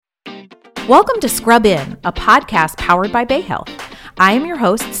Welcome to Scrub In, a podcast powered by Bayhealth. I am your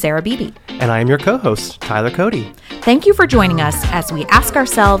host, Sarah Beebe. And I am your co-host, Tyler Cody. Thank you for joining us as we ask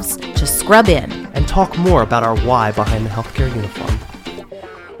ourselves to scrub in. And talk more about our why behind the healthcare uniform.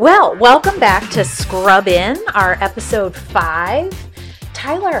 Well, welcome back to Scrub In, our episode 5.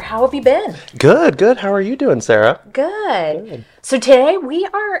 Tyler, how have you been? Good. How are you doing, Sarah? Good. So today we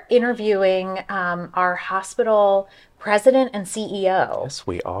are interviewing our hospital president and CEO. Yes,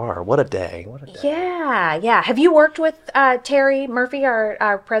 we are. What a day. Yeah. Have you worked with Terry Murphy,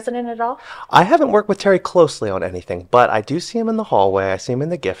 our president, at all? I haven't worked with Terry closely on anything, but I do see him in the hallway. I see him in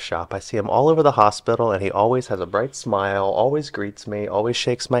the gift shop. I see him all over the hospital, and he always has a bright smile, always greets me, always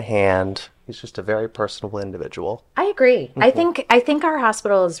shakes my hand. He's just a very personable individual. I agree. Mm-hmm. I think our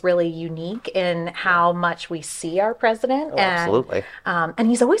hospital is really unique in how much we see our president. Absolutely. And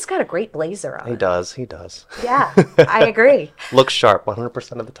he's always got a great blazer on. He does. Yeah, I agree. Looks sharp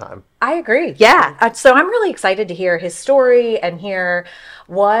 100% of the time. I agree. Yeah. So I'm really excited to hear his story and hear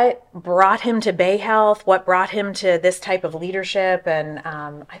what brought him to Bayhealth, what brought him to this type of leadership, and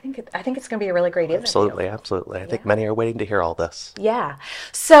I think it's going to be a really great interview. Absolutely. I think many are waiting to hear all this. Yeah.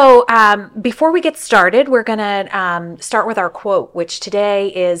 So before we get started, we're going to start with our quote, which today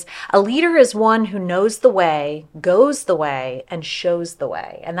is, "A leader is one who knows the way, goes the way, and shows the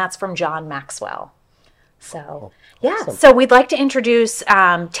way." And that's from John Maxwell. So, Awesome. So we'd like to introduce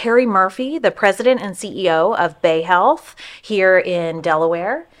Terry Murphy, the president and CEO of Bayhealth here in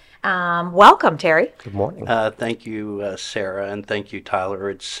Delaware. Welcome, Terry. Good morning. Thank you, Sarah, and thank you, Tyler.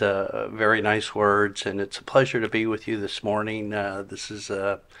 It's very nice words, and it's a pleasure to be with you this morning. This is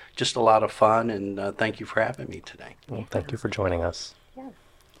just a lot of fun, and thank you for having me today. Well, thank you for joining us. Yeah.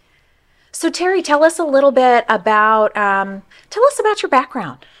 So, Terry, tell us a little bit about your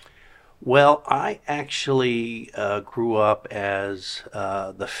background. Well, I actually grew up as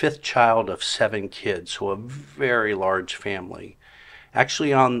the fifth child of 7 kids, so a very large family.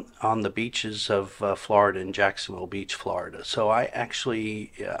 Actually on the beaches of Florida, in Jacksonville Beach, Florida. So I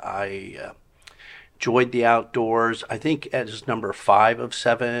enjoyed the outdoors. I think as number 5 of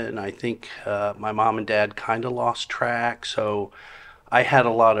 7, I think my mom and dad kind of lost track. So I had a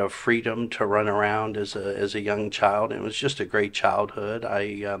lot of freedom to run around as a young child. And it was just a great childhood.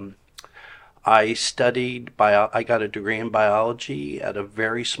 I studied I got a degree in biology at a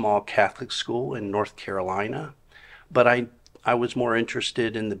very small Catholic school in North Carolina, but I was more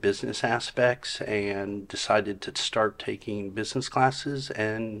interested in the business aspects and decided to start taking business classes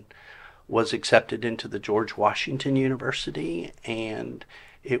and was accepted into the George Washington University, and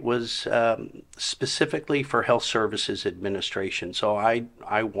it was specifically for health services administration. So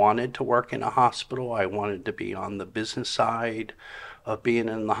I wanted to work in a hospital. I wanted to be on the business side of being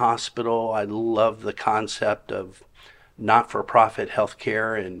in the hospital. I love the concept of not-for-profit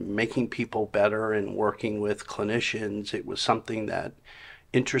healthcare and making people better and working with clinicians. It was something that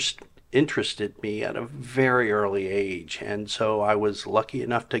interested me at a very early age. And so I was lucky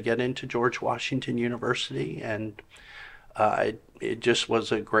enough to get into George Washington University, and it just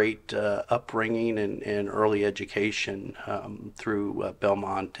was a great upbringing and early education through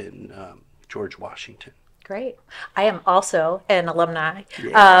Belmont and George Washington. Great. I am also an alumni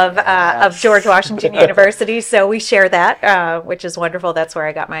of George Washington University, so we share that, which is wonderful. That's where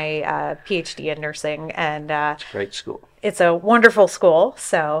I got my PhD in nursing, and it's a great school. It's a wonderful school,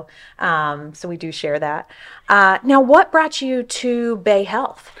 so we do share that. Now, what brought you to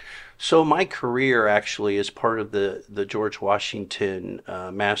Bayhealth? So my career actually is part of the George Washington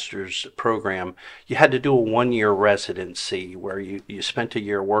master's program. You had to do a 1-year residency where you spent a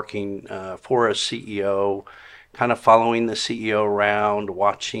year working for a CEO, kind of following the CEO around,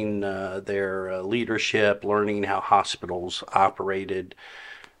 watching their leadership, learning how hospitals operated,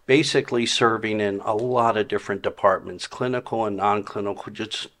 basically serving in a lot of different departments, clinical and non-clinical,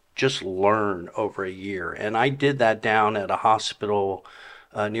 just learn over a year. And I did that down at a hospital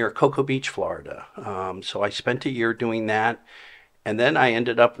near Cocoa Beach, Florida. So I spent a year doing that, and then I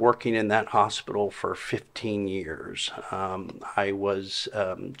ended up working in that hospital for 15 years. I was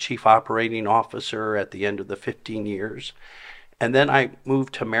chief operating officer at the end of the 15 years, and then I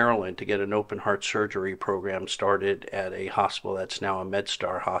moved to Maryland to get an open heart surgery program started at a hospital that's now a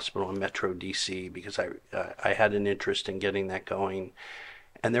MedStar hospital in Metro DC, because I had an interest in getting that going.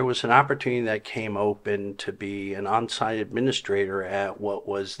 And there was an opportunity that came open to be an on-site administrator at what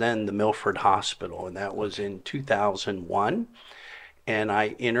was then the Milford Hospital, and that was in 2001. And I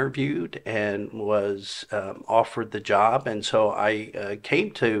interviewed and was offered the job, and so I came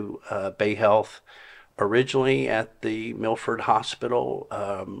to Bayhealth originally at the Milford Hospital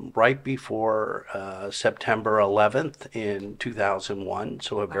right before September 11th in 2001,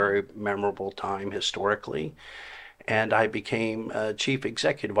 so a Wow. very memorable time historically. And I became Chief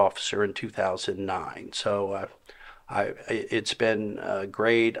Executive Officer in 2009. So it's been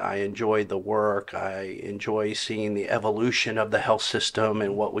great. I enjoy the work. I enjoy seeing the evolution of the health system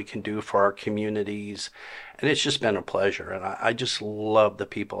and what we can do for our communities. And it's just been a pleasure. And I just love the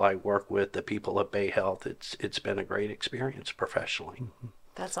people I work with, the people at Bayhealth. It's been a great experience professionally.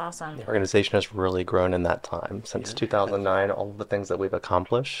 That's awesome. The organization has really grown in that time. Since Yeah. 2009, all of the things that we've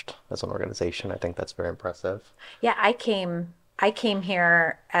accomplished as an organization, I think that's very impressive. Yeah, I came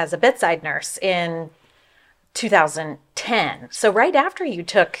here as a bedside nurse in 2010. So right after you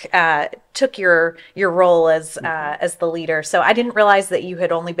took your role as the leader. So I didn't realize that you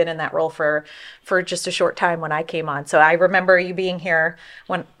had only been in that role for just a short time when I came on. So I remember you being here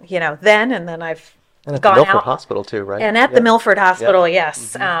when then, and then I've And at the gone Milford out. Hospital too, right? And at the Yep. Milford Hospital, Yep.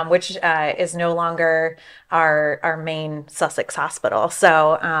 yes, which is no longer our main Sussex hospital.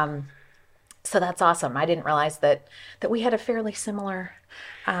 So that's awesome. I didn't realize that we had a fairly similar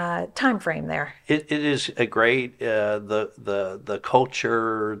time frame there. It is a great the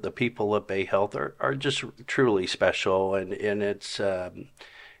culture, the people at Bayhealth are just truly special, and it's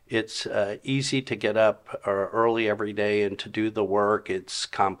easy to get up early every day and to do the work. It's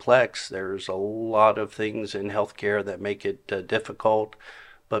complex. There's a lot of things in healthcare that make it difficult,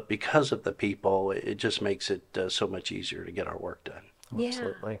 but because of the people, it just makes it so much easier to get our work done. Yeah,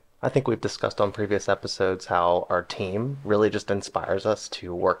 Absolutely. I think we've discussed on previous episodes how our team really just inspires us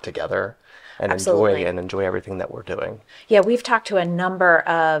to work together and absolutely. enjoy everything that we're doing. Yeah, we've talked to a number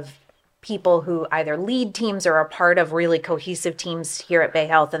of people who either lead teams or are part of really cohesive teams here at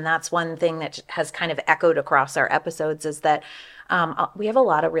Bayhealth, and that's one thing that has kind of echoed across our episodes is that we have a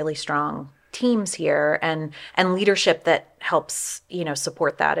lot of really strong teams here and leadership that helps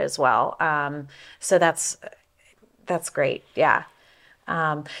support that as well. So that's great. Yeah.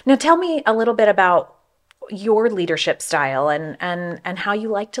 Now tell me a little bit about your leadership style and how you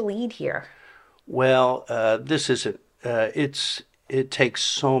like to lead here. Well, this isn't. It takes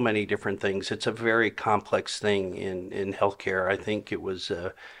so many different things. It's a very complex thing in healthcare. I think it was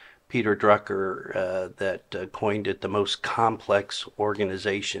Peter Drucker that coined it the most complex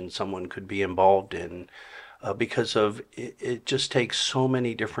organization someone could be involved in because of it just takes so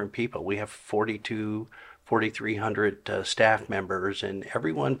many different people. We have 4,300 staff members, and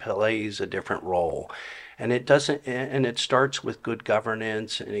everyone plays a different role. And it starts with good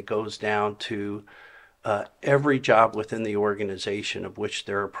governance, and it goes down to every job within the organization, of which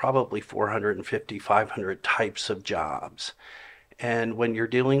there are probably 450, 500 types of jobs. And when you're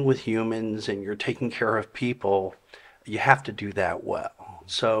dealing with humans and you're taking care of people, you have to do that well.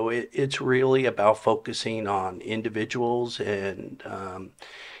 So it's really about focusing on individuals and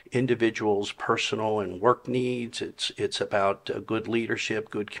individuals' personal and work needs. It's about good leadership,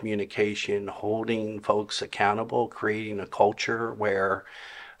 good communication, holding folks accountable, creating a culture where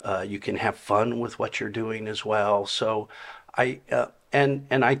you can have fun with what you're doing as well. So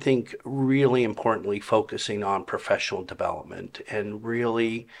and I think really importantly, focusing on professional development and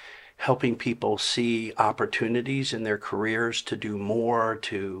really helping people see opportunities in their careers to do more,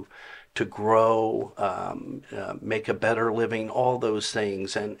 to grow, make a better living, all those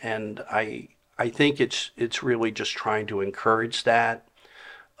things. And I think it's really just trying to encourage that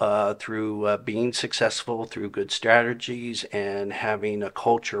through being successful, through good strategies, and having a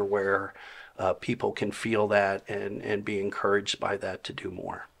culture where people can feel that and be encouraged by that to do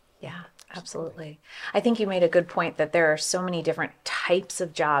more. Yeah, absolutely. I think you made a good point that there are so many different types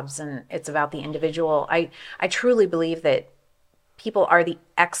of jobs and it's about the individual. I truly believe that people are the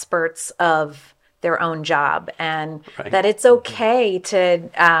experts of their own job and Right. that it's okay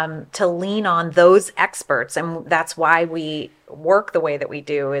to lean on those experts. And that's why we work the way that we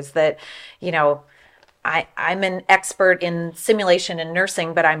do is that, I'm an expert in simulation and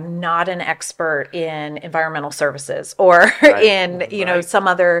nursing, but I'm not an expert in environmental services or Right. in, Right. some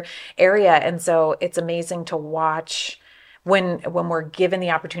other area. And so it's amazing to watch when we're given the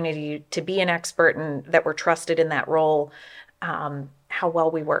opportunity to be an expert and that we're trusted in that role, how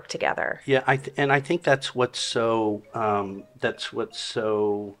well we work together. Yeah, and I think that's what's so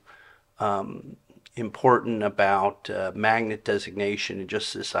important about magnet designation and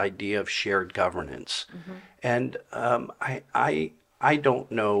just this idea of shared governance. And I don't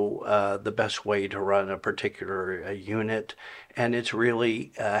know the best way to run a particular unit, and it's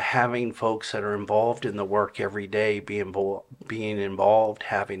really having folks that are involved in the work every day, being involved,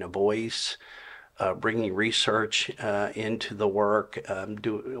 having a voice, bringing research into the work.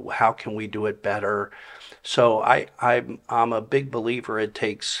 How can we do it better? So I'm a big believer. It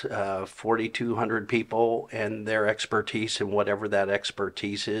takes 4,200 people and their expertise in whatever that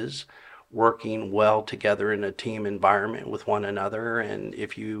expertise is, working well together in a team environment with one another. And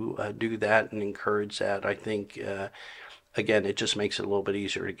if you do that and encourage that, I think, again, it just makes it a little bit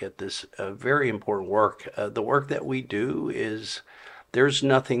easier to get this very important work. The work that we do is, there's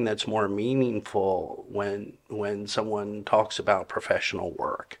nothing that's more meaningful when someone talks about professional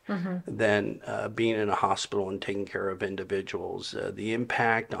work than being in a hospital and taking care of individuals. The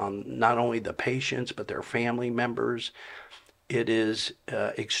impact on not only the patients but their family members, it is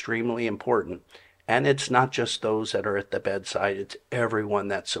extremely important. And it's not just those that are at the bedside, it's everyone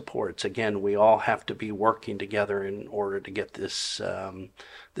that supports. Again, we all have to be working together in order to get this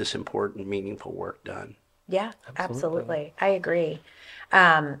important, meaningful work done. Yeah, absolutely. I agree.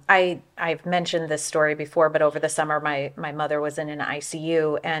 I've mentioned this story before, but over the summer, my mother was in an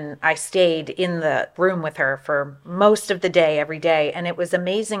ICU, and I stayed in the room with her for most of the day, every day, and it was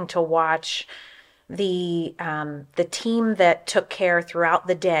amazing to watch the team that took care throughout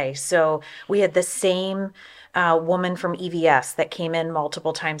the day. So we had the same woman from EVS that came in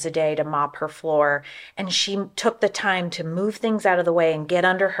multiple times a day to mop her floor, and she took the time to move things out of the way and get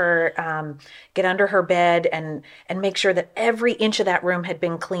under her bed and make sure that every inch of that room had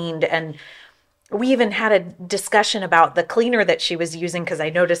been cleaned. And we even had a discussion about the cleaner that she was using, because I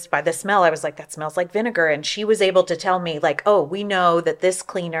noticed by the smell, I was like, that smells like vinegar. And she was able to tell me, like, oh, we know that this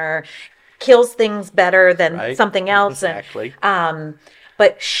cleaner kills things better than something else. Exactly.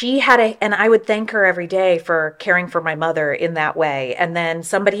 But she had and I would thank her every day for caring for my mother in that way. And then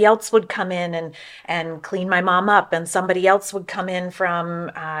somebody else would come in and clean my mom up, and somebody else would come in from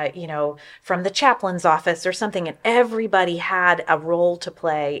the chaplain's office or something. And everybody had a role to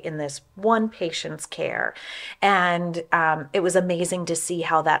play in this one patient's care. And it was amazing to see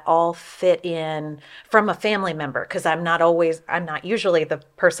how that all fit in from a family member, because I'm not usually the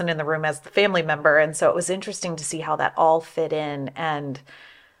person in the room as the family member. And so it was interesting to see how that all fit in, and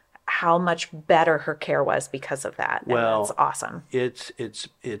how much better her care was because of that. Well, it's awesome.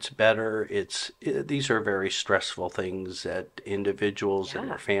 It's better. These are very stressful things that individuals and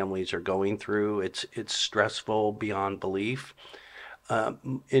their families are going through. It's stressful beyond belief.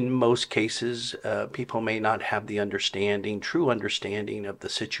 In most cases, people may not have the true understanding of the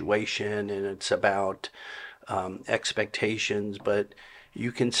situation, and it's about expectations, but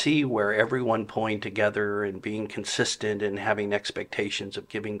you can see where everyone pulling together and being consistent and having expectations of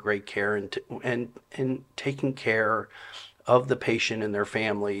giving great care and taking care of the patient and their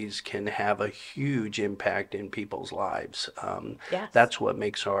families can have a huge impact in people's lives. Yes. That's what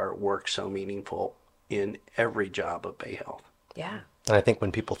makes our work so meaningful in every job of Bayhealth. Yeah. And I think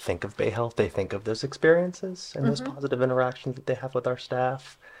when people think of Bayhealth, they think of those experiences and those positive interactions that they have with our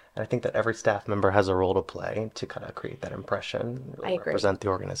staff. And I think that every staff member has a role to play to kind of create that impression, really represent the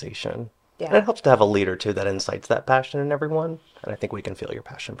organization. Yeah. And it helps to have a leader, too, that incites that passion in everyone. And I think we can feel your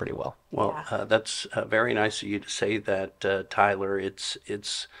passion pretty well. Well, that's very nice of you to say that, Tyler.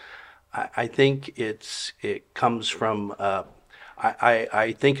 I think it comes from,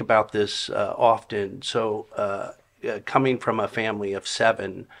 I think about this often. So coming from a family of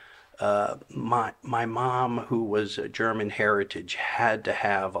 7, my mom, who was a German heritage, had to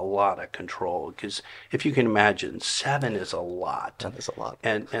have a lot of control, because if you can imagine, 7 is a lot. That is a lot.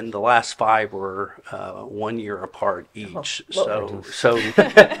 And the last 5 were 1 year apart each. So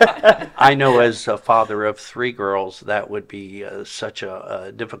I know, as a father of 3 girls, that would be such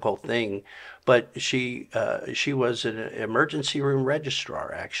a difficult thing. But she was an emergency room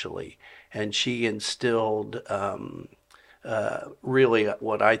registrar, actually, and she instilled really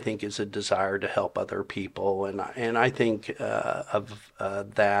what I think is a desire to help other people, and I think of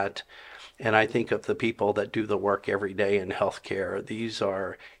that, and I think of the people that do the work every day in healthcare. These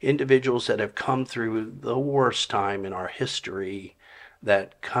are individuals that have come through the worst time in our history,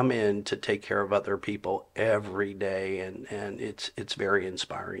 that come in to take care of other people every day, and it's very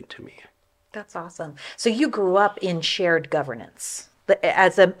inspiring to me. That's awesome. So you grew up in shared governance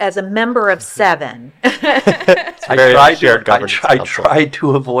as a member of 7. I tried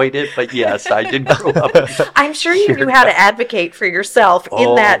to avoid it, but yes, I did grow up. I'm sure you knew how to advocate for yourself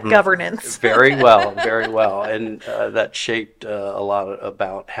in that governance. Very well, and that shaped a lot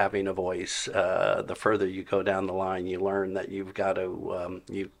about having a voice. The further you go down the line, you learn that you've got to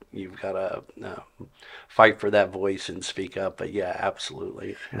fight for that voice and speak up. But yeah,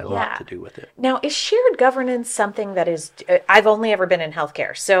 absolutely, it had a lot to do with it. Now, is shared governance something that is? I've only ever been been in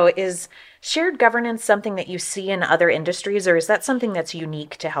healthcare. So is shared governance something that you see in other industries, or is that something that's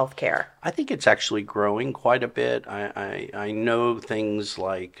unique to healthcare? I think it's actually growing quite a bit. I know things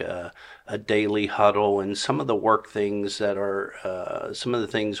like a daily huddle and some of the work things that are some of the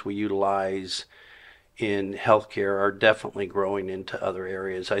things we utilize in healthcare are definitely growing into other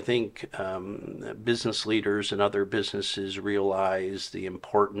areas. I think business leaders and other businesses realize the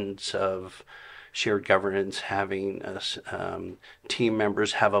importance of shared governance, having team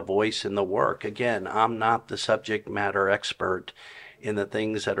members have a voice in the work. Again, I'm not the subject matter expert in the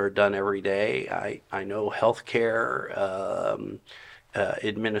things that are done every day. I know healthcare,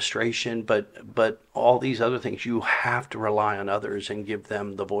 administration, but all these other things, you have to rely on others and give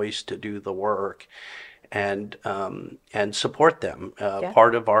them the voice to do the work and support them. Yeah.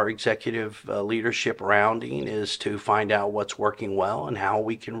 Part of our executive leadership rounding is to find out what's working well and how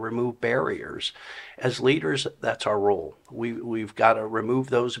we can remove barriers. As leaders, that's our role. We've got to remove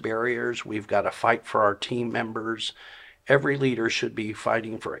those barriers. We've got to fight for our team members. Every leader should be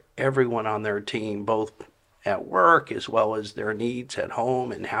fighting for everyone on their team, both at work as well as their needs at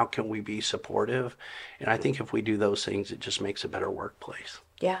home, and how can we be supportive. And I think if we do those things, it just makes a better workplace.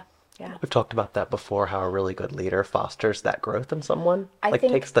 Yeah. Yeah. We've talked about that before, how a really good leader fosters that growth in someone. I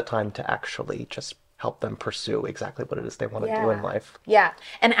think takes the time to actually just help them pursue exactly what it is they want to do in life. Yeah.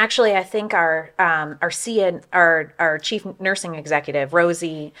 And actually, I think our chief nursing executive,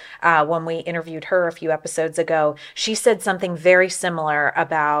 Rosie, when we interviewed her a few episodes ago, she said something very similar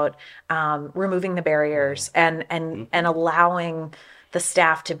about removing the barriers and allowing the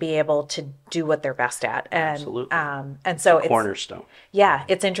staff to be able to do what they're best at. And, Absolutely. And so it's cornerstone. Yeah.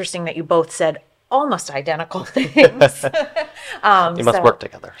 It's interesting that you both said almost identical things. You must work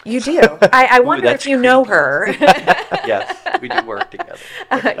together. You do. I wonder if you know her. Yes, we do work together.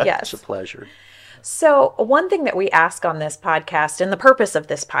 Yes. It's a pleasure. So one thing that we ask on this podcast, and the purpose of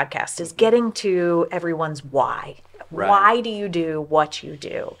this podcast, is getting to everyone's why. Right. Why do you do what you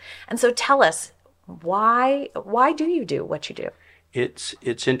do? And so tell us, why do you do what you do? It's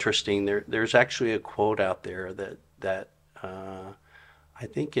interesting. There's actually a quote out there that I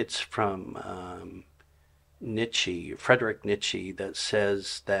think it's from Nietzsche, Friedrich Nietzsche, that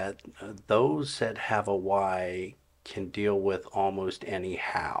says that those that have a why can deal with almost any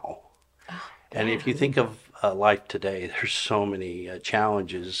how. And if you think of life today, there's so many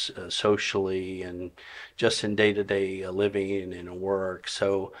challenges socially and just in day-to-day living and work.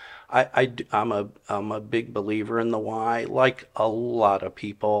 So I'm a big believer in the why. Like a lot of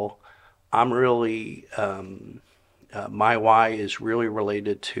people, I'm really my why is really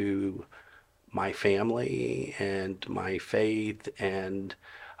related to my family and my faith, and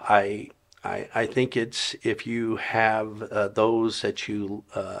I think it's if you have those that you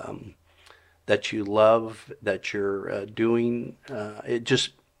love, that you're doing, it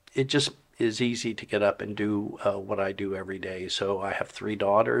just is easy to get up and do what I do every day. So I have 3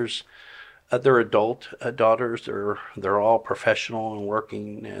 daughters. They're adult daughters. They're all professional and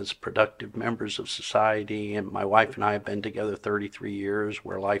working as productive members of society. And my wife and I have been together 33 years.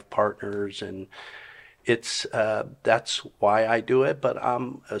 We're life partners, and it's that's why I do it. But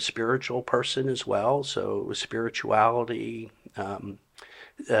I'm a spiritual person as well. So spirituality.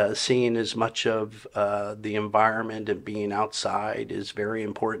 Seeing as much of the environment and being outside is very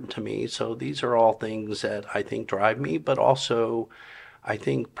important to me. So these are all things that I think drive me, but also I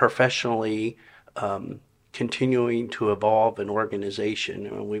think professionally continuing to evolve an organization.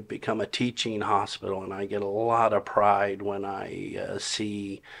 And we've become a teaching hospital, and I get a lot of pride when I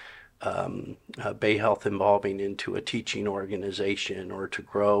see Bayhealth evolving into a teaching organization, or to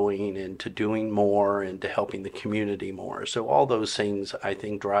growing and to doing more and to helping the community more. So all those things I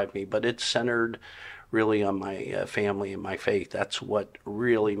think drive me, but it's centered really on my family and my faith. That's what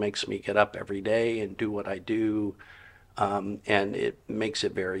really makes me get up every day and do what I do. And it makes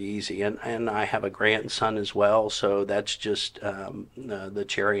it very easy. And I have a grandson as well, so that's just the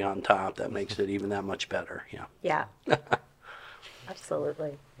cherry on top that makes it even that much better. Yeah.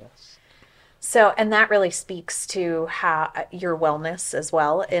 Absolutely. Yes. So, and that really speaks to how your wellness as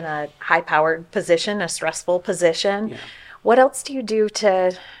well in a high-powered position, a stressful position. Yeah. What else do you do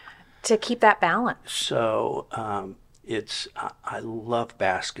to keep that balance? So I love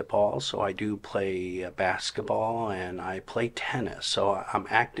basketball, so I do play basketball, and I play tennis. So I'm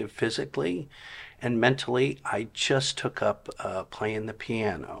active physically. And mentally, I just took up playing the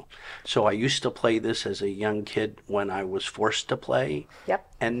piano. So I used to play this as a young kid when I was forced to play. Yep.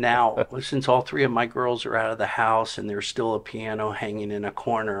 And now, since all 3 of my girls are out of the house and there's still a piano hanging in a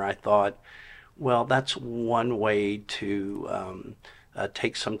corner, I thought, well, that's one way to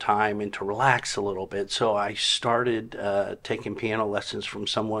take some time and to relax a little bit. So I started taking piano lessons from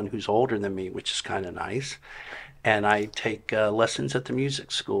someone who's older than me, which is kind of nice. And I take lessons at the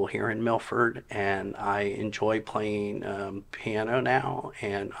music school here in Milford, and I enjoy playing piano now,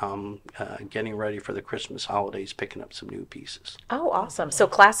 and I'm getting ready for the Christmas holidays, picking up some new pieces. Oh, awesome. So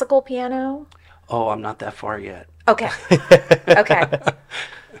classical piano? Oh, I'm not that far yet. Okay. Okay.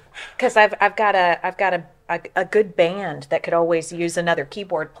 Because I've got a good band that could always use another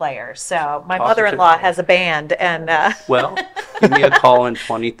keyboard player. So my mother-in-law has a band, and well, give me a call in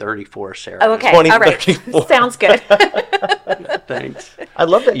 2034, Sarah. oh, okay, all right, sounds good. Thanks. I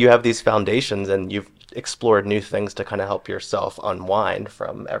love that you have these foundations and you've explored new things to kind of help yourself unwind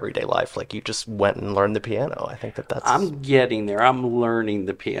from everyday life. Like you just went and learned the piano. I think that's... I'm getting there. I'm learning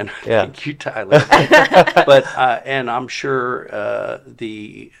the piano. Yeah. Thank you, Tyler. But and I'm sure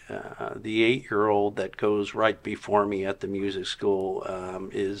the 8-year-old that goes right before me at the music school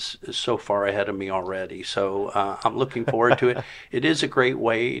is so far ahead of me already. So I'm looking forward to it. It is a great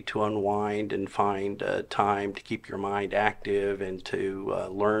way to unwind and find time to keep your mind active and to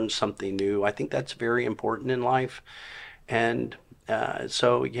learn something new. I think that's very important in life, and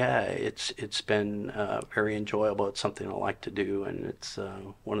so yeah, it's been very enjoyable. It's something I like to do, and it's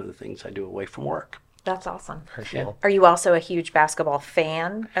one of the things I do away from work. That's awesome. Yeah. Are you also a huge basketball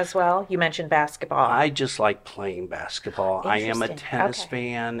fan as well? You mentioned basketball. I just like playing basketball. I am a Interesting. tennis Okay.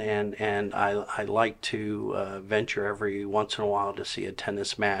 fan, and I like to venture every once in a while to see a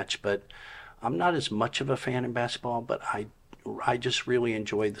tennis match, but I'm not as much of a fan in basketball, but I just really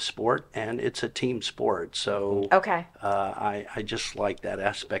enjoy the sport, and it's a team sport. So Okay. I just like that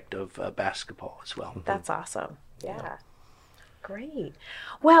aspect of basketball as well. That's awesome. Yeah. Great.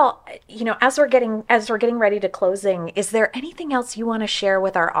 Well, as we're getting ready to closing, is there anything else you want to share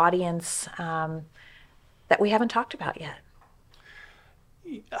with our audience that we haven't talked about yet?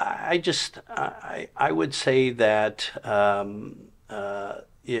 I would say that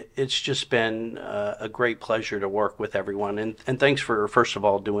it's just been a great pleasure to work with everyone. And thanks for, first of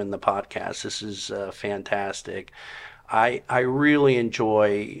all, doing the podcast. This is fantastic. I really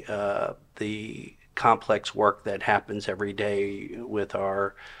enjoy the complex work that happens every day with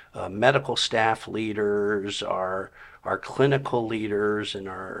our medical staff leaders, our clinical leaders, and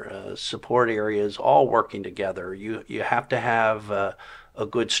our support areas all working together. You have to have a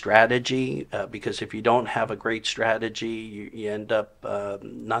good strategy because if you don't have a great strategy, you end up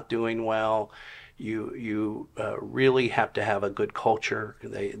not doing well. You really have to have a good culture.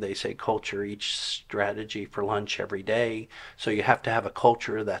 They say culture eats strategy for lunch every day. So you have to have a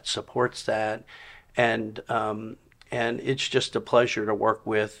culture that supports that. And it's just a pleasure to work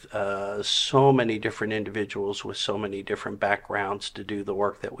with so many different individuals with so many different backgrounds to do the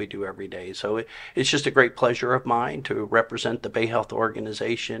work that we do every day. So it's just a great pleasure of mine to represent the Bayhealth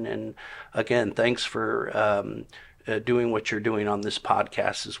organization. And again, thanks for doing what you're doing on this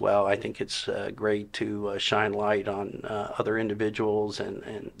podcast as well. I think it's great to shine light on other individuals,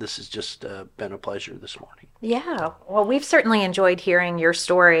 and this has just been a pleasure this morning. Yeah. Well, we've certainly enjoyed hearing your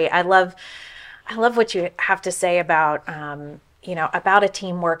story. I love what you have to say about, about a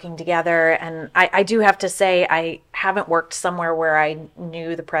team working together. And I do have to say, I haven't worked somewhere where I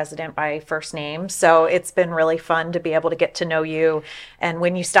knew the president by first name. So it's been really fun to be able to get to know you. And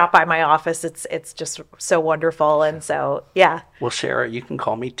when you stop by my office, it's just so wonderful. And so, yeah. Well, Sarah, you can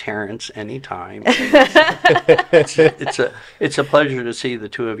call me Terrence anytime. It's a pleasure to see the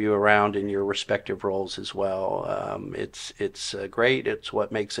two of you around in your respective roles as well. It's great. It's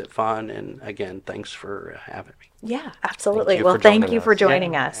what makes it fun. And again, thanks for having me. Yeah, absolutely. Thank you Well, for thank joining you for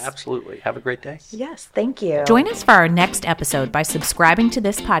joining us. us. Absolutely. Have a great day. Yes, thank you. Join us for our next episode by subscribing to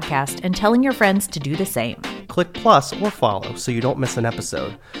this podcast and telling your friends to do the same. Click plus or follow so you don't miss an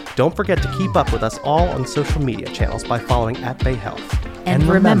episode. Don't forget to keep up with us all on social media channels by following @Bayhealth. And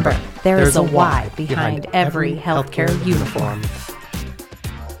remember, there is a why behind every healthcare uniform.